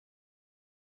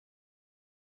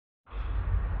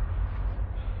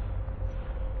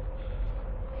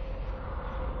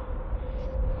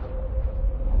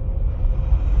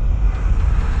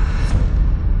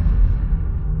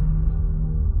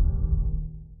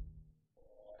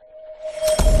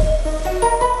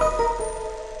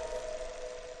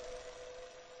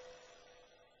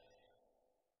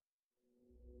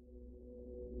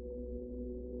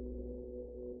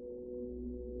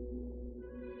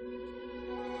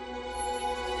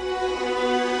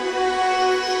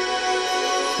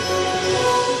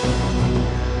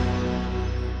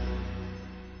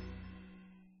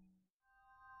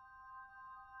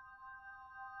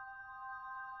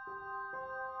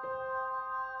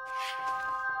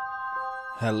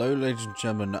Hello ladies and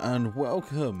gentlemen, and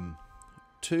welcome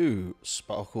to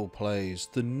Sparkle Plays,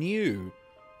 the new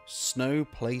Snow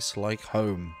Place Like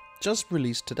Home, just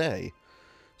released today.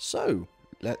 So,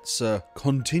 let's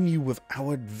continue with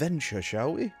our adventure,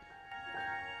 shall we?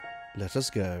 Let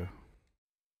us go.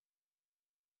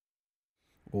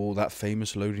 Oh, that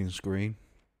famous loading screen.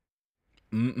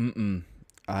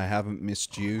 I haven't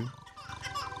missed you.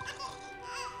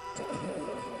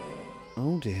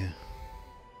 Oh dear.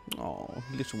 Oh,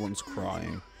 little one's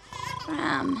crying.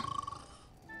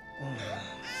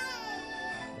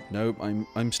 Nope,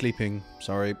 I'm sleeping.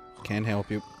 Sorry, can't help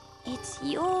you. It's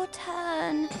your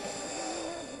turn.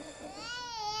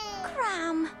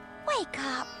 Cram, wake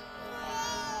up.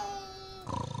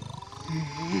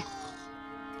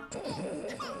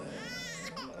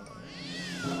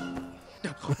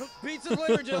 Pizza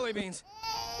flavored jelly beans.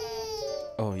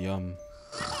 Oh, yum.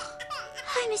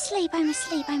 I'm asleep, I'm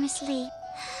asleep, I'm asleep.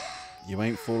 You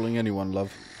ain't fooling anyone,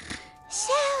 love.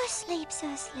 So asleep, so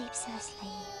asleep, so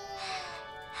asleep.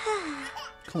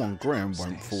 Come on, Graham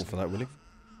won't fall for that, will he?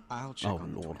 I'll check Oh,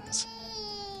 on the Lord. twins.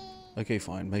 Okay,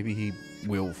 fine. Maybe he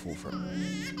will fall for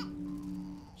it.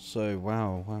 So,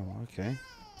 wow, okay.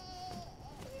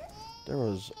 There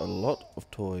is a lot of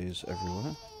toys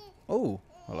everywhere. Oh,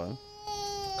 hello.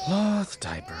 Cloth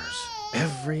diapers.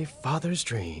 Every father's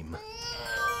dream.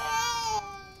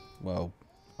 Well,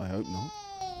 I hope not.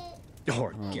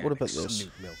 Organic what about this?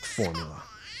 Snoop milk formula.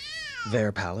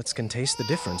 Their palates can taste the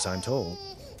difference, I'm told.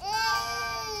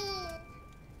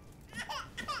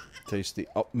 Taste the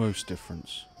utmost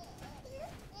difference.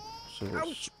 So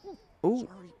what's... Oh!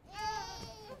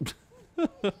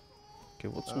 Okay,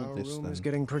 what's all Our this room then? is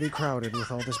getting pretty crowded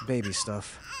with all this baby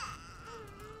stuff.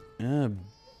 Ah,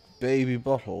 baby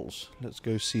bottles. Let's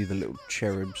go see the little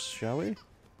cherubs, shall we?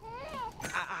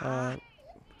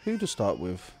 Who to start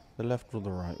with? The left or the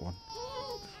right one?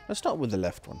 Let's start with the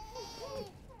left one.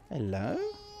 Hello?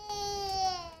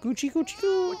 Gucci, Gucci,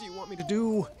 Goo. What do you want me to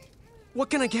do? What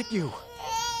can I get you?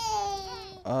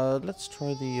 Let's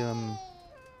try the,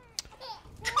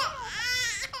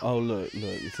 Oh, look,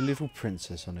 it's a little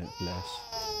princess on it, bless.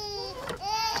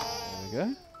 There we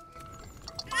go.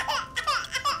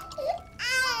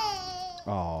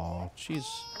 Oh,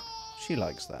 she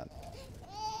likes that.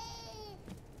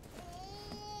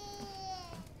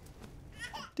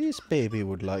 This baby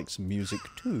would like some music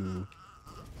too.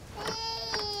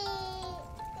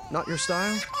 Not your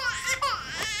style?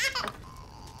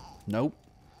 Nope.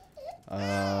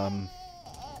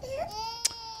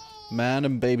 Man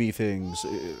and baby things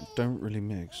don't really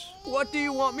mix. What do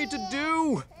you want me to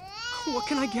do? What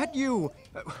can I get you?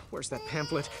 Where's that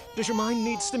pamphlet? Does your mind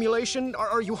need stimulation?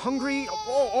 Are you hungry?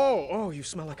 Oh, you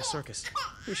smell like a circus.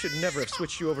 We should never have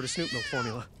switched you over to Snoop milk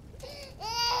formula.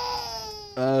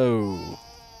 Oh.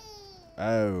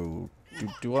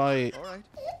 Do I... All right,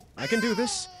 I can do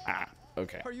this. Ah,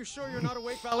 okay. Are you sure you're not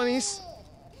awake, Valenice?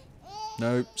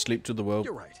 No, sleep to the world.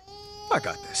 You're right. I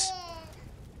got this.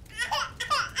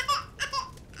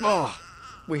 Oh,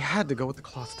 we had to go with the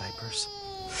cloth diapers.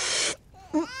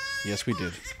 Yes, we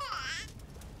did.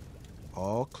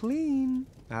 All clean.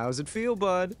 How's it feel,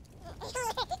 bud?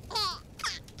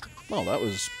 Well, that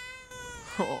was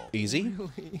Oh, easy.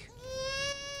 really?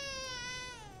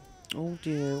 Oh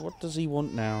dear, what does he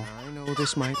want now? I know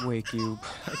this might wake you.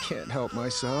 I can't help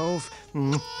myself.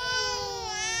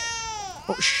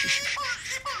 Oh, shh.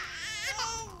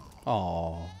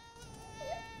 Aww.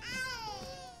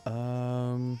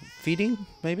 Feeding,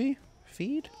 maybe?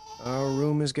 Feed? Our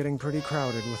room is getting pretty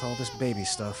crowded with all this baby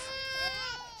stuff.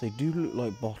 They do look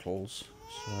like bottles,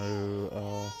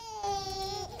 so,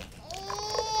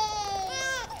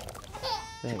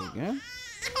 there we go.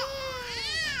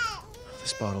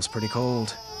 This bottle's pretty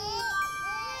cold.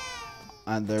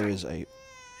 And there is a...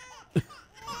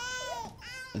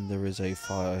 and there is a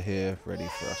fire here ready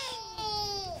for us.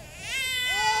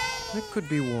 It could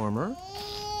be warmer.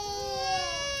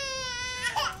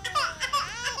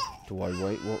 Do I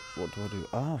wait? What do I do?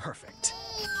 Ah, Perfect.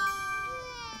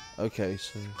 okay,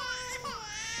 so...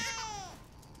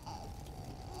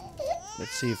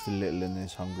 Let's see if the little one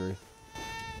is hungry.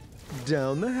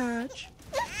 Down the hatch.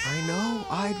 I know.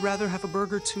 I'd rather have a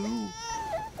burger too.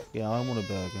 Yeah, I want a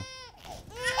burger.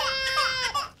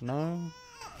 No?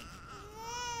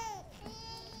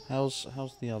 How's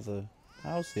the other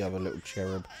little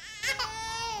cherub?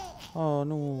 Oh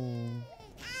no.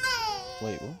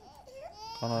 Wait, what?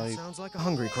 Can I... Sounds like a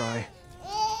hungry cry.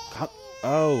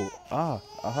 Oh,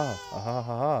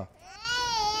 aha.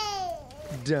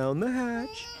 Down the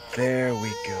hatch. There we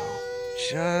go.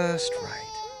 Just right.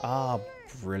 Ah,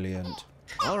 brilliant.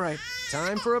 All right,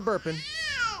 time for a burping.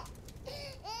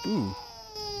 Ooh,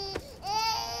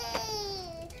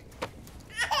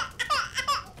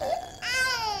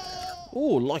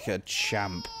 Oh, like a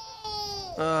champ.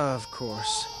 Of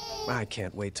course. I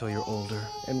can't wait till you're older,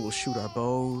 and we'll shoot our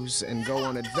bows and go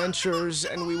on adventures,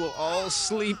 and we will all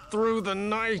sleep through the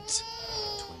night.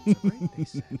 Twins are great, they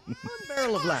said. One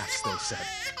barrel of laughs, they said.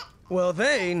 Well,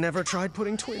 they never tried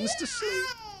putting twins to sleep.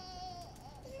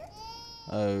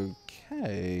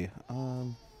 Okay.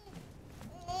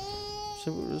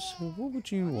 So what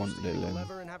would you want, The Lilin?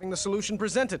 lever and having the solution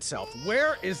present itself.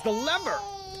 Where is the lever?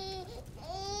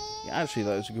 Yeah, actually,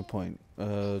 that is a good point.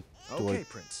 Okay,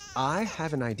 Prince. I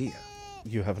have an idea.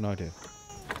 You have an idea.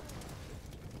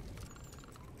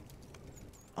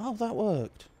 Oh, that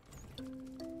worked.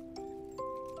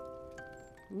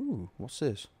 Ooh, what's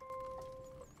this?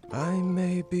 I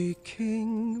may be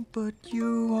king, but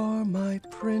you are my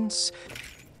prince.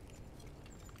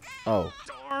 Oh.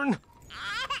 Darn!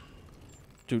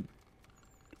 Dude.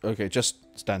 Okay, just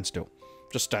stand still.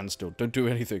 Just stand still. Don't do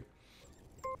anything.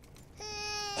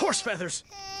 Horse feathers!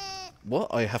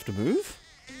 What? I have to move?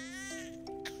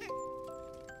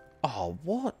 Oh,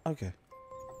 what? Okay.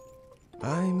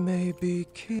 I may be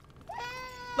king.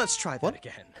 Let's try that What?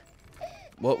 again.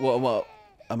 What?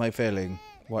 Am I failing?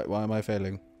 Why am I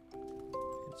failing?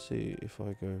 Let's see if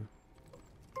I go...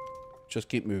 Just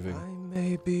keep moving. I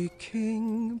may be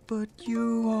king, but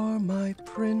you are my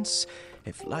prince.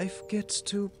 If life gets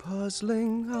too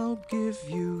puzzling, I'll give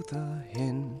you the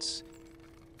hints.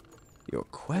 Your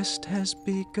quest has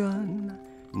begun,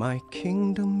 my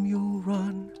kingdom you'll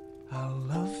run. I'll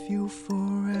love you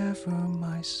forever,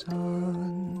 my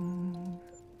son.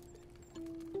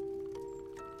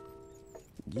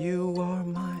 You are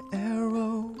my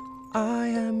arrow, I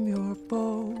am your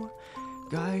bow.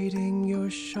 Guiding your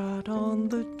shot on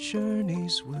the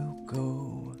journeys we'll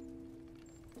go.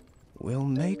 We'll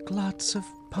make lots of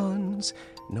puns,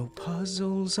 no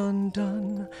puzzles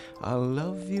undone. I'll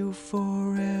love you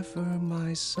forever,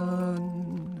 my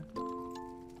son.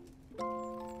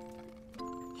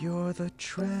 You're the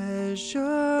treasure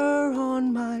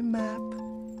on my map,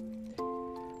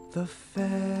 the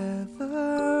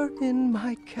feather in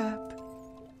my cap.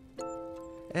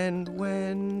 And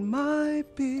when my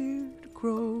beard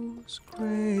grows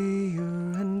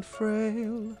grayer and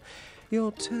frail,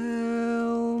 you'll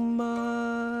tell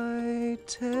my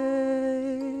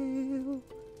tale.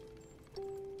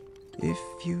 If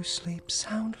you sleep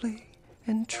soundly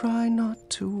and try not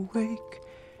to wake,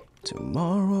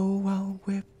 tomorrow I'll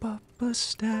whip up a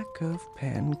stack of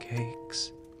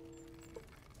pancakes.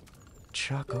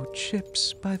 Choco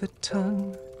chips by the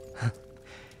ton.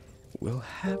 We'll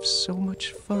have so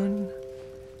much fun.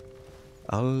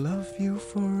 I'll love you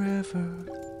forever,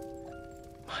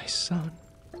 my son.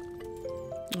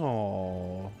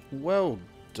 Oh, well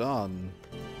done.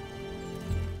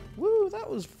 Woo, that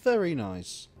was very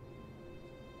nice.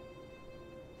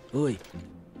 Oi,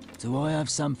 do I have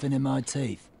something in my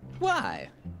teeth? Why?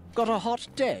 Got a hot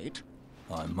date?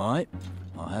 I might.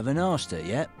 I haven't asked her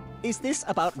yet. Is this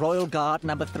about Royal Guard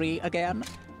number 3 again?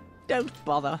 Don't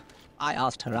bother. I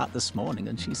asked her out this morning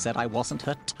and she said I wasn't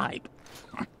her type.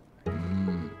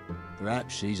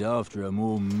 Perhaps she's after a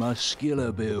more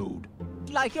muscular build.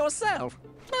 Like yourself.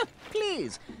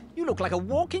 Please, you look like a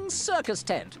walking circus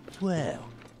tent. Well,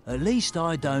 at least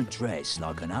I don't dress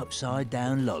like an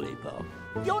upside-down lollipop.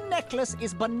 Your necklace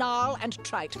is banal and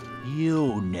trite.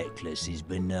 Your necklace is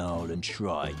banal and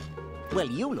trite. Well,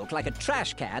 you look like a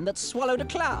trash can that swallowed a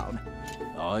clown.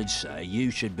 I'd say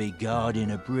you should be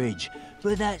guarding a bridge,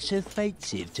 but that's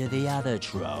offensive to the other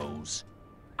trolls.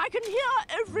 I can hear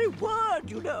every word,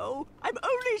 you know. I'm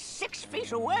only 6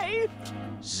 feet away.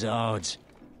 Zods,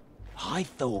 I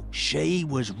thought she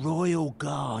was Royal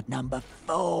Guard number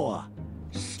 4.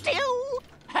 Still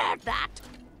heard that.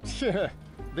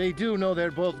 They do know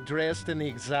they're both dressed in the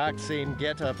exact same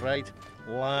getup, right?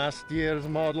 Last year's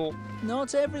model.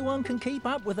 Not everyone can keep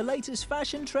up with the latest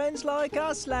fashion trends like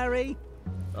us, Larry.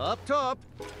 Up top.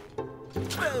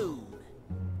 Boom.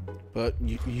 But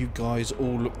you guys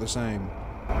all look the same.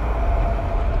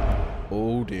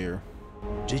 Oh dear.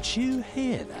 Did you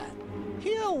hear that?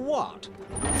 Hear what?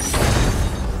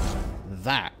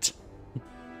 That.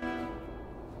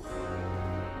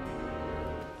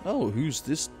 Oh, who's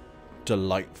this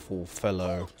delightful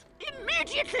fellow?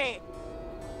 Immediately!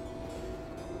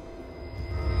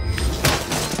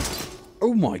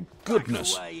 Oh my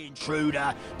goodness. Back away,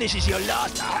 intruder. This is your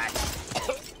last.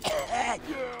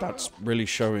 That's really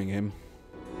showing him.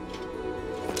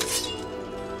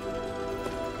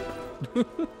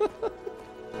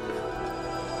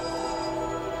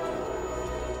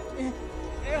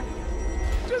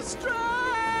 Distress!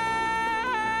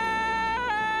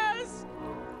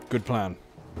 Good plan.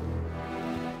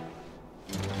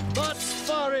 But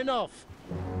for enough.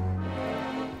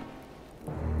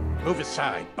 Move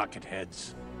aside,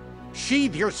 bucketheads.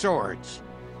 Sheathe your swords,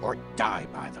 or die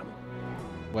by them.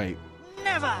 Wait.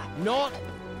 Never! Not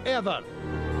ever.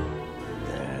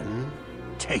 Then,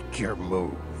 take your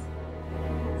move.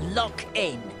 Lock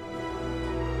in.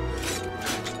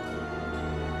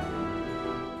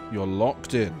 You're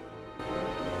locked in.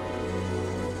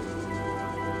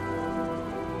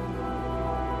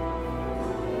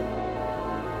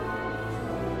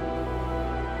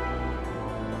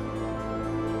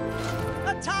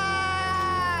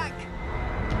 Attack!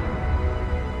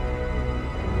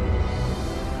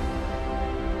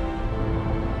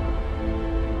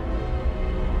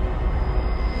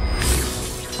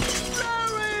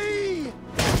 Larry!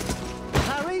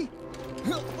 Harry?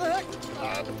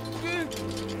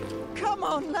 Come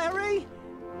on, Larry!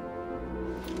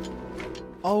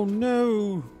 Oh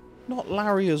no! Not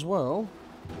Larry as well.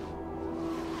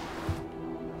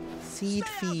 Seed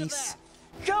feast.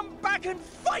 Come back and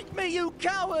fight me, you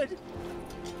coward!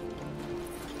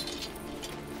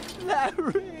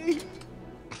 Larry!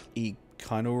 He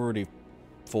kind of already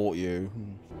fought you.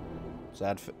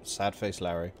 Sad face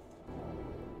Larry.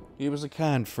 He was a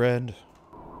kind friend.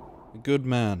 A good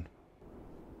man.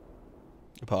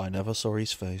 But I never saw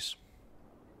his face.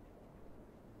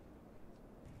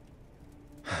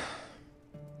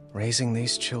 Raising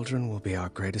these children will be our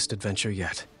greatest adventure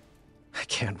yet. I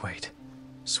can't wait.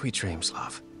 Sweet dreams,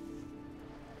 love.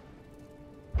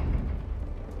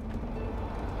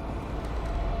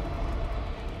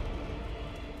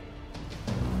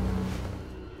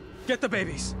 Get the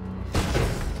babies!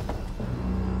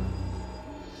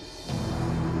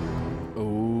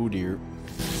 Oh dear.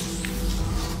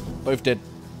 Both dead.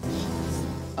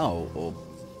 Oh, or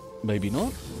maybe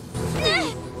not.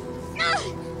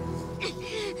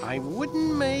 I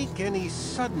wouldn't make any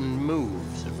sudden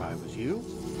moves if I was you.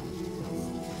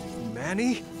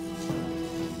 Manny?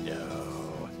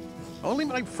 No. Only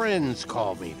my friends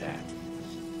call me that.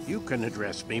 You can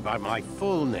address me by my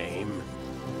full name,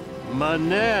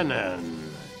 Mananan.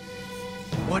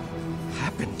 What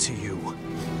happened to you?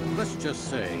 Let's just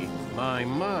say my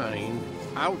mind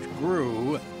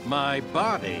outgrew my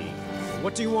body.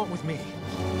 What do you want with me?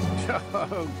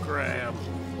 Oh, Graham,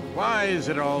 why is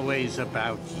it always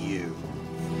about you?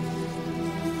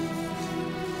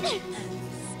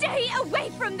 Stay away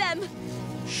from them!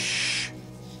 Shh.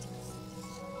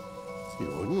 You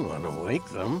wouldn't want to wake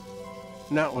them.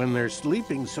 Not when they're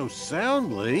sleeping so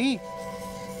soundly.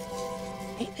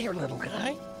 Hey there, little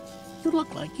guy. You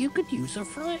look like you could use a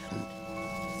friend.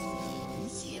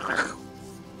 Yuck.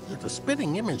 You're the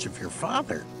spitting image of your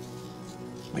father.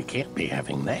 We can't be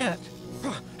having that.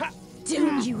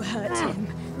 Don't you hurt him.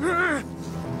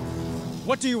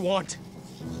 What do you want?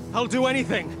 I'll do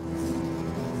anything.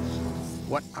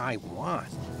 What I want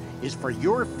is for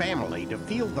your family to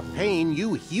feel the pain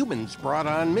you humans brought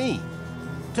on me.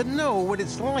 To know what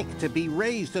it's like to be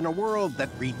raised in a world that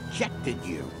rejected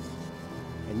you.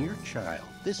 And your child,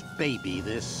 this baby,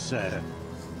 this,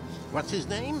 what's his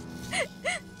name?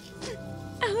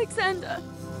 Alexander.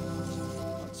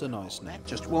 That's a nice name. That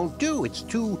just won't do. It's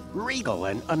too regal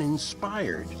and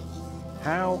uninspired.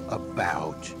 How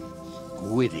about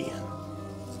Gwydion?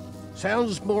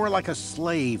 Sounds more like a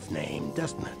slave name,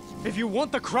 doesn't it? If you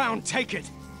want the crown, take it.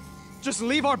 Just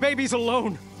leave our babies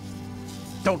alone.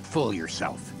 Don't fool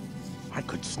yourself. I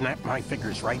could snap my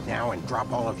fingers right now and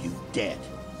drop all of you dead.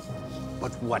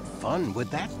 But what fun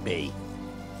would that be?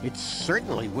 It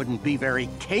certainly wouldn't be very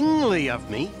kingly of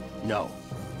me. No,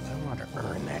 I want to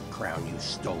earn that crown you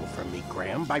stole from me,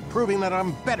 Graham, by proving that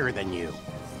I'm better than you.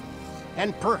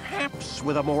 And perhaps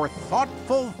with a more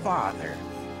thoughtful father,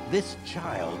 this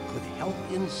child could help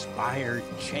inspire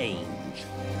change.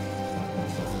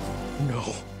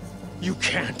 No, you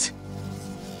can't.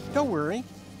 Don't worry.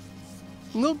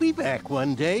 We'll be back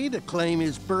one day to claim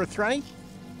his birthright.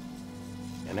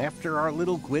 And after our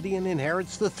little Gwydion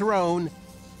inherits the throne,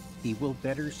 he will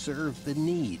better serve the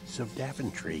needs of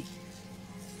Daventry.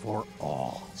 For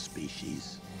all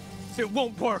species. It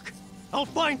won't work. I'll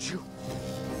find you.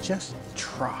 Just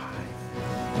try.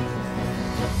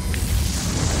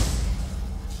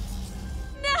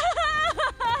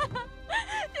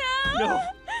 No.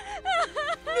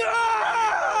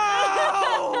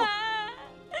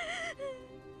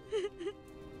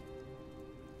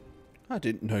 I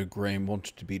didn't know Graham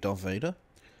wanted to be Darth Vader.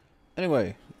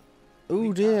 Anyway.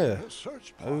 Oh dear.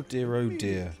 Oh dear, oh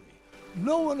dear.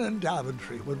 No one in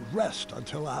Daventry would rest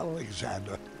until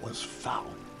Alexander was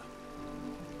found.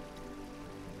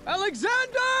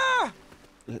 Alexander!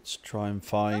 Let's try and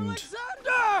find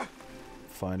Alexander!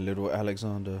 little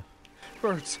Alexander.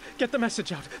 Birds, get the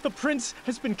message out. The prince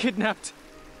has been kidnapped.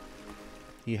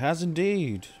 He has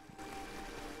indeed.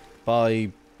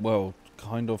 By, well,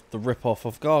 kind of the rip-off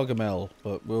of Gargamel,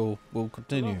 but we'll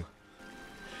continue. Hello?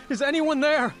 Is anyone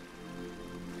there?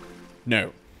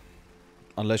 No.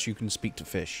 Unless you can speak to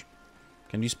fish.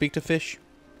 Can you speak to fish?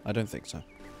 I don't think so.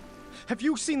 Have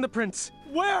you seen the prince?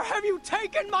 Where have you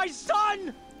taken my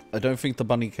son? I don't think the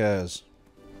bunny cares.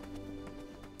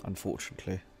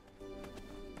 Unfortunately.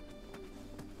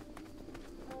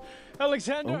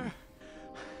 Alexander!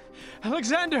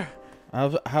 Alexander!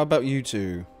 How about you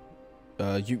two?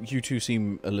 You two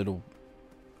seem a little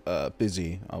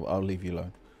busy. I'll leave you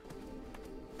alone.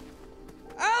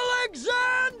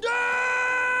 Alexander!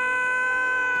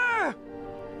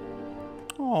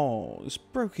 Oh, this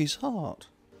broke his heart.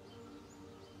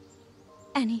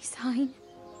 Any sign?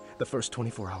 The first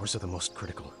 24 hours are the most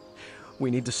critical.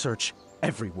 We need to search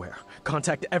everywhere.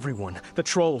 Contact everyone. The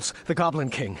trolls, the Goblin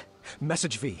King.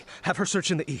 Message V. Have her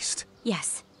search in the east.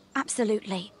 Yes,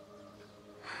 absolutely.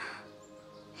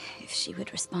 If she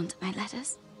would respond to my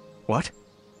letters. What?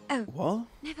 Oh, What?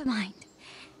 never mind.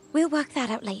 We'll work that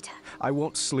out later. I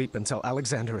won't sleep until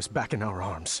Alexander is back in our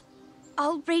arms.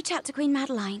 I'll reach out to Queen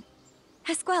Madeline.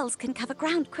 Her squells can cover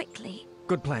ground quickly.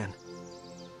 Good plan.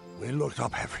 We looked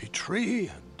up every tree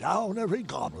and down every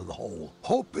goblin hole,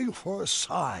 hoping for a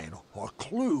sign or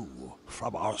clue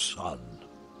from our son.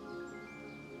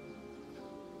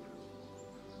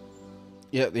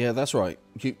 Yeah, that's right.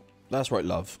 That's right,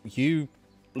 love. You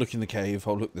look in the cave.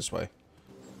 I'll look this way.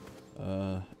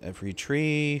 Every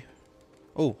tree.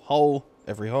 Oh, hole.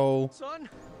 Every hole. Son?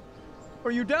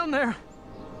 Are you down there?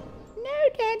 No,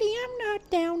 Daddy, I'm not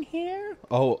down here.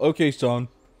 Oh, okay, son.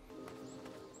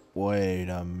 Wait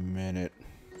a minute.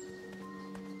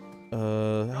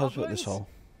 How's about this hole?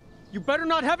 You better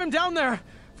not have him down there!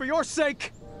 For your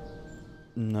sake!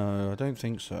 No, I don't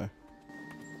think so.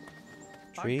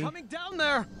 Tree? I'm coming down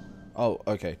there! Oh,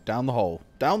 okay. Down the hole.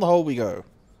 Down the hole we go.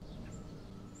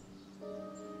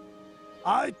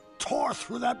 I tore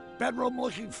through that bedroom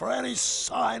looking for any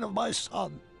sign of my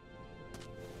son.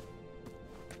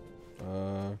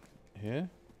 Here?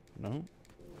 No.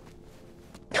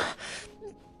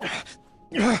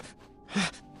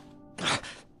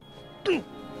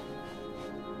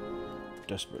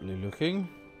 Desperately looking.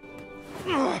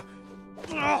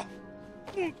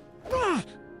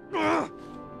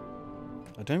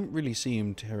 I don't really see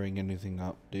him tearing anything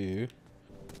up, do you?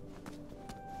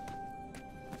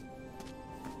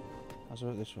 How's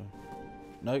about this way?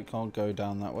 No, can't go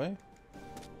down that way.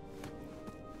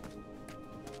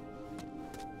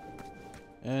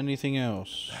 Anything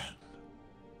else?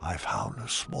 I found a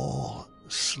small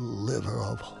sliver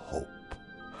of hope.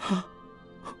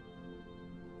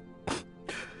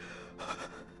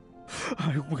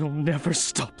 I will never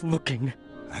stop looking.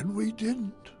 And we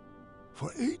didn't.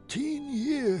 For 18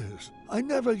 years, I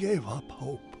never gave up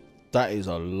hope. That is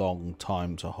a long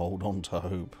time to hold on to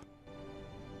hope.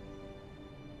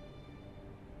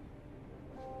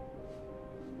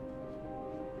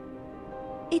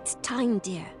 It's time,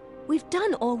 dear. We've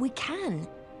done all we can.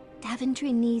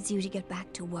 Daventry needs you to get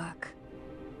back to work.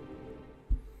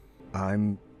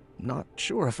 I'm not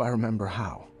sure if I remember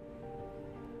how.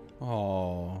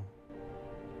 Oh.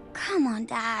 Come on,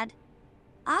 Dad.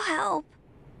 I'll help.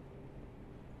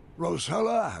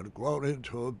 Rosella had grown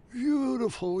into a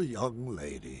beautiful young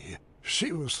lady.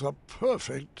 She was the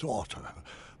perfect daughter,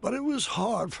 but it was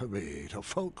hard for me to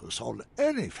focus on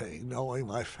anything knowing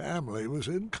my family was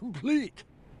incomplete.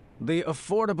 The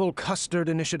Affordable Custard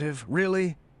Initiative,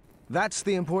 really? That's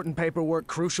the important paperwork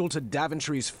crucial to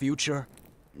Daventry's future?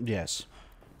 Yes.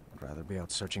 I'd rather be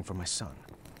out searching for my son.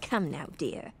 Come now,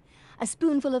 dear. A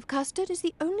spoonful of custard is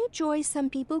the only joy some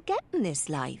people get in this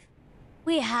life.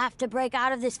 We have to break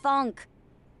out of this funk.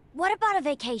 What about a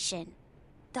vacation?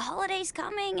 The holiday's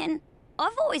coming, and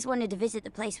I've always wanted to visit the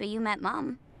place where you met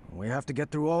Mom. We have to get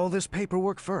through all this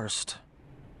paperwork first.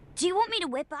 Do you want me to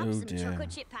whip up Oh, some dear. chocolate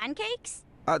chip pancakes?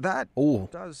 That Oh.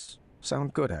 does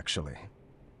sound good, actually.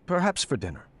 Perhaps for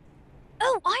dinner.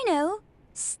 Oh, I know.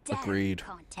 Staring Agreed.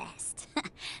 contest.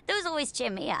 Those always cheer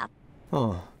me up.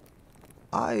 Oh,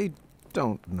 I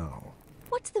don't know.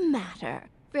 What's the matter?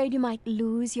 Afraid you might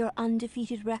lose your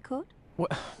undefeated record?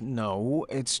 What? No,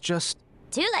 it's just...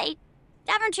 Too late.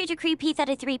 Daventry Decree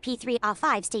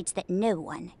P33P3R5 states that no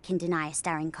one can deny a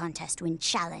staring contest when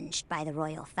challenged by the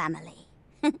royal family.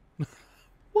 I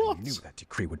knew that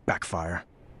decree would backfire.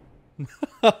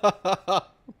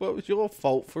 What was your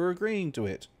fault for agreeing to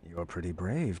it? You're pretty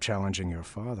brave, challenging your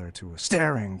father to a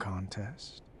staring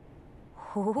contest.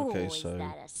 Ooh, Okay, is so-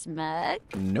 that a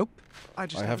smirk? Nope. I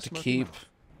just I have a to smirky keep mouth.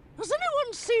 Has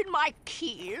anyone seen my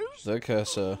keys? The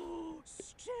cursor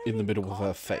in the middle of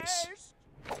her face.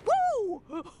 Woo!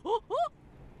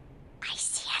 I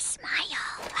see a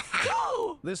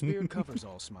smile. This beard covers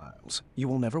all smiles. You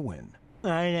will never win.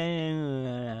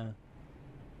 Have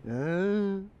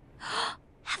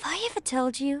I ever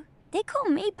told you? They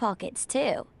call me Pockets,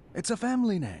 too. It's a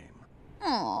family name.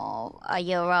 Oh, are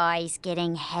your eyes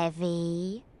getting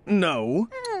heavy? No.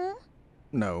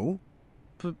 No.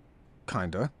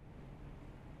 Kinda.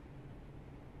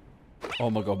 Oh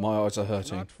my god, my eyes are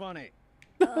hurting. Not funny.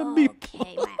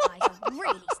 Okay, my eyes are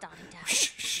really starting to hurt.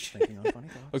 Thinking on funny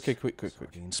thoughts. Okay, quick.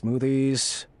 Sardine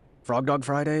smoothies. Frog Dog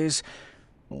Fridays.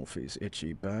 Wolfie's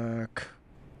itchy back.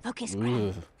 Focus,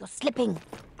 Graham. You're slipping.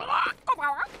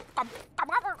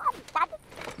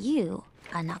 You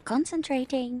are not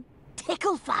concentrating.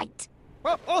 Tickle fight.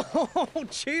 Oh,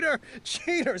 cheater!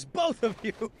 Cheaters, both of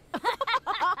you!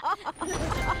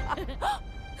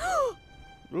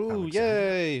 Ooh,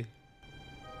 yay!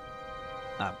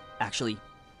 Actually,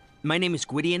 my name is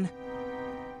Gwydion.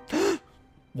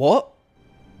 What?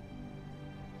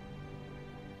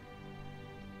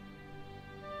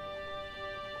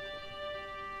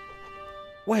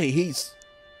 Wait, he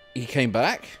came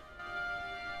back?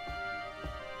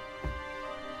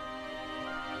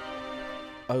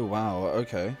 Oh wow,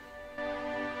 okay.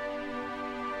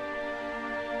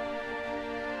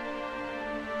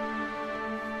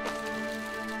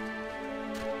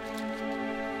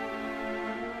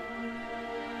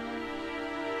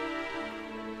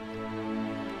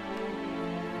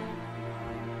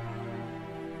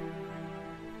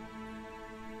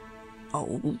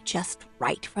 Oh, just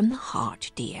right from the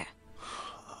heart, dear.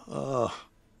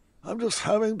 I'm just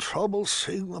having trouble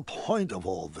seeing the point of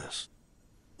all this.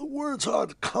 The words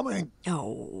aren't coming.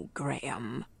 Oh,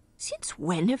 Graham, since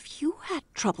when have you had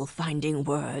trouble finding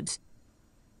words?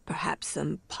 Perhaps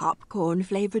some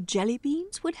popcorn-flavored jelly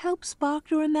beans would help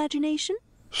spark your imagination?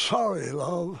 Sorry,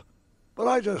 love, but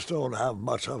I just don't have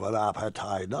much of an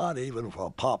appetite, not even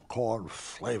for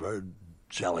popcorn-flavored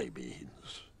jelly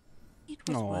beans. It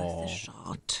was worth a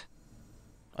shot.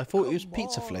 I thought it was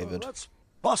pizza flavored. Let's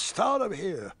bust out of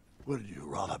here. Would you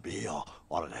rather be on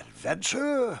an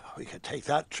adventure? We could take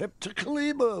that trip to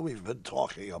Kalima we've been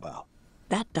talking about.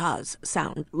 That does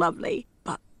sound lovely,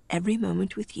 but every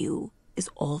moment with you is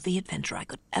all the adventure I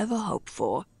could ever hope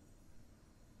for.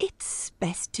 It's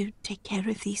best to take care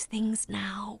of these things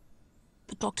now.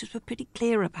 The doctors were pretty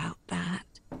clear about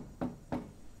that.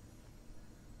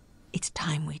 It's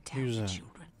time we tell Who's the that?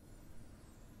 children.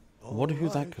 I wonder who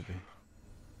that could be.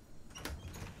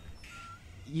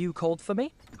 You called for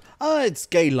me? It's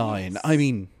Gay Lion. I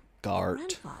mean, Gart.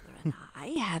 Grandfather and I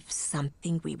have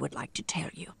something we would like to tell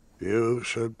you. You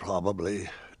should probably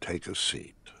take a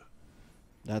seat.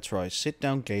 That's right. Sit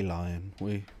down, Gay Lion.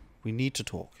 We need to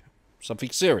talk. Something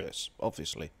serious,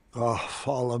 obviously.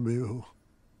 Bartholomew,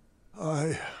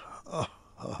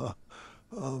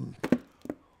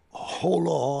 hold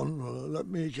on. Let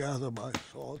me gather my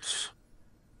thoughts.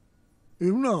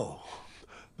 You know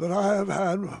that I have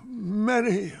had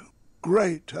many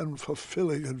great and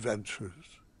fulfilling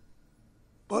adventures.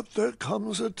 But there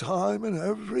comes a time in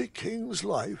every king's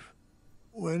life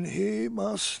when he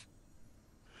must...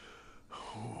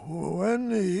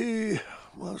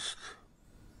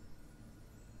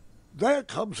 There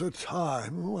comes a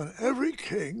time when every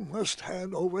king must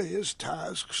hand over his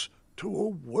tasks to a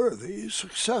worthy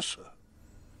successor.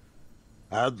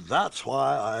 And that's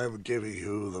why I am giving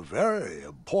you the very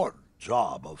important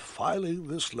job of filing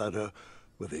this letter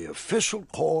with the official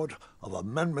court of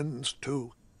amendments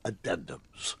to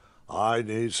addendums. I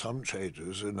need some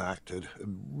changes enacted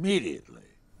immediately.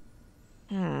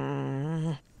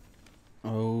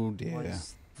 Oh dear.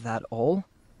 Was that all?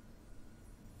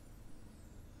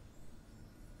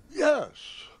 Yes,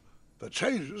 the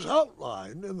changes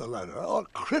outlined in the letter are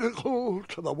critical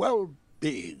to the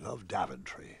well-being of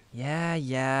Daventry.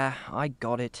 Yeah, I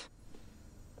got it.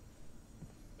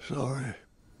 Sorry.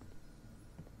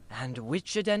 And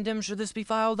which addendum should this be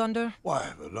filed under?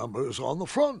 Why, the number's on the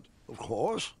front, of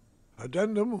course.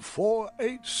 Addendum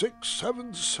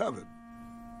 48677.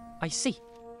 I see.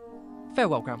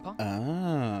 Farewell, Grandpa.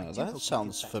 Ah, that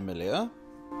sounds familiar.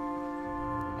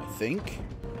 I think.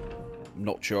 I'm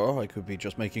not sure. I could be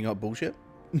just making up bullshit.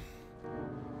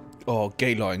 Oh,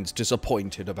 Gay Lion's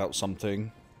disappointed about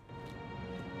something.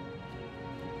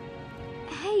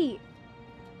 Hey,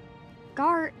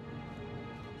 Gart,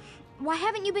 why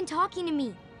haven't you been talking to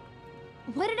me?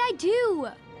 What did I do?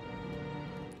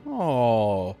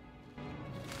 Oh.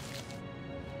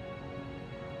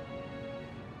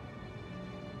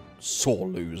 Sore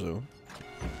loser.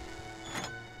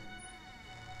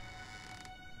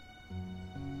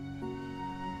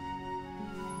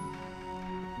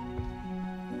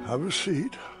 Have a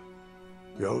seat.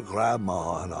 Your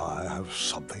grandma and I have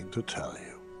something to tell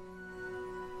you.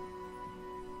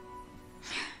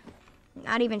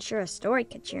 Not even sure a story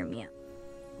could cheer me up.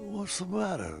 What's the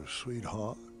matter,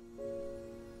 sweetheart?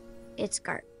 It's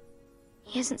Gart.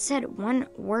 He hasn't said one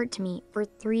word to me for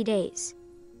 3 days.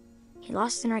 He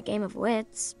lost in our game of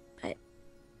wits, but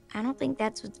I don't think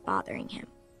that's what's bothering him.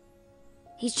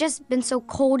 He's just been so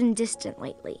cold and distant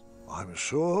lately. I'm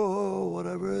sure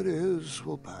whatever it is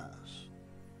will pass.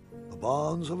 The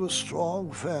bonds of a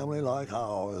strong family like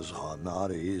ours are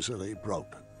not easily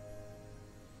broken.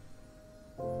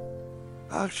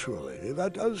 Actually,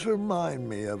 that does remind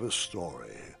me of a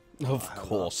story. Of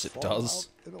course it does.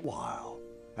 In a while.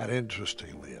 And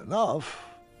interestingly enough...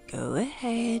 Go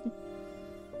ahead.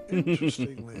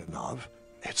 Interestingly enough,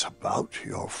 it's about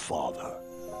your father.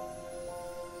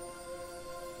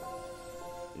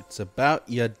 It's about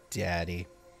your daddy.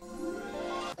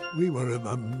 We were in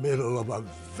the middle of a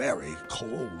very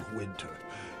cold winter,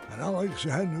 and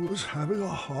Alexander was having a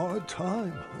hard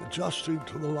time adjusting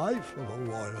to the life of a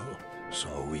royal.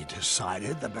 So we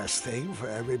decided the best thing for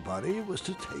everybody was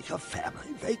to take a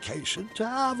family vacation to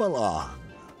Avalon.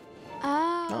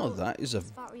 Oh, that is a... I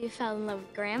thought you fell in love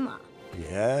with Grandma.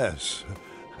 Yes,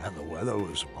 and the weather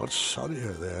was much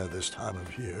sunnier there this time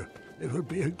of year. It would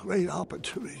be a great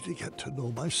opportunity to get to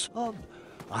know my son.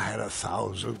 I had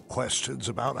 1,000 questions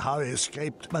about how he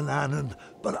escaped Manannan,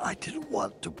 but I didn't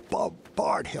want to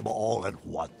bombard him all at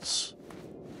once.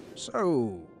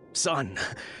 So, son,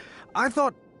 I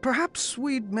thought perhaps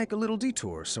we'd make a little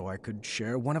detour so I could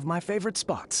share one of my favorite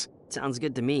spots. Sounds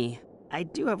good to me. I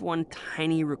do have one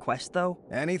tiny request, though.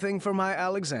 Anything for my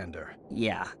Alexander?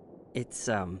 Yeah, it's,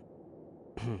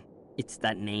 it's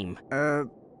that name.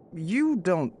 You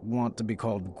don't want to be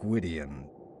called Gwydion,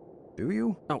 do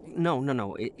you? Oh,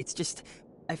 no. It's just,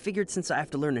 I figured since I have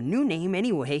to learn a new name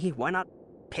anyway, why not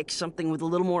pick something with a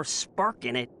little more spark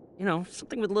in it? You know,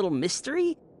 something with a little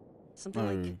mystery?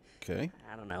 Something like... Okay.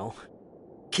 I don't know.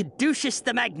 Caduceus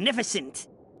the Magnificent!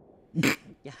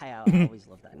 Yeah, I always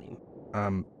love that name.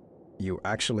 You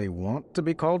actually want to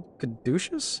be called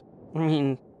Caduceus? I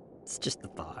mean, it's just a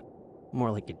thought. More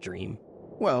like a dream.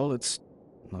 Well, it's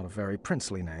not a very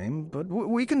princely name, but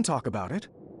we can talk about it.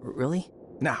 Really?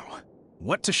 Now,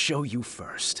 what to show you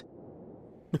first?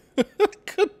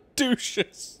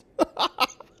 Caduceus. But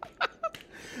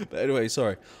anyway,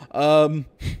 sorry.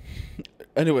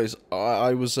 Anyways,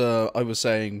 I was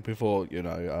saying before, you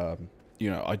know,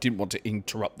 I didn't want to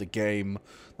interrupt the game.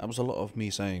 That was a lot of me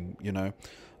saying, you know.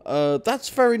 That's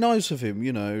very nice of him,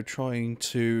 you know, trying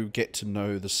to get to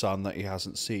know the son that he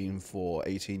hasn't seen for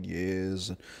 18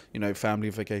 years, you know, family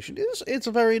vacation. It's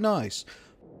very nice.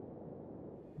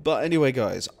 But anyway,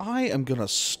 guys, I am going to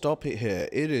stop it here.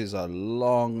 It is a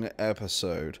long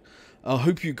episode. I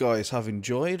hope you guys have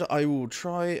enjoyed. I will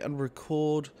try and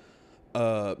record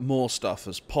more stuff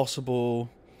as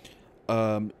possible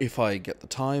if I get the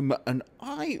time. And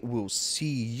I will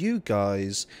see you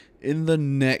guys in the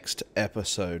next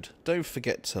episode. Don't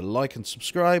forget to like and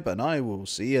subscribe, and I will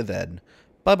see you then.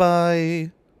 Bye-bye.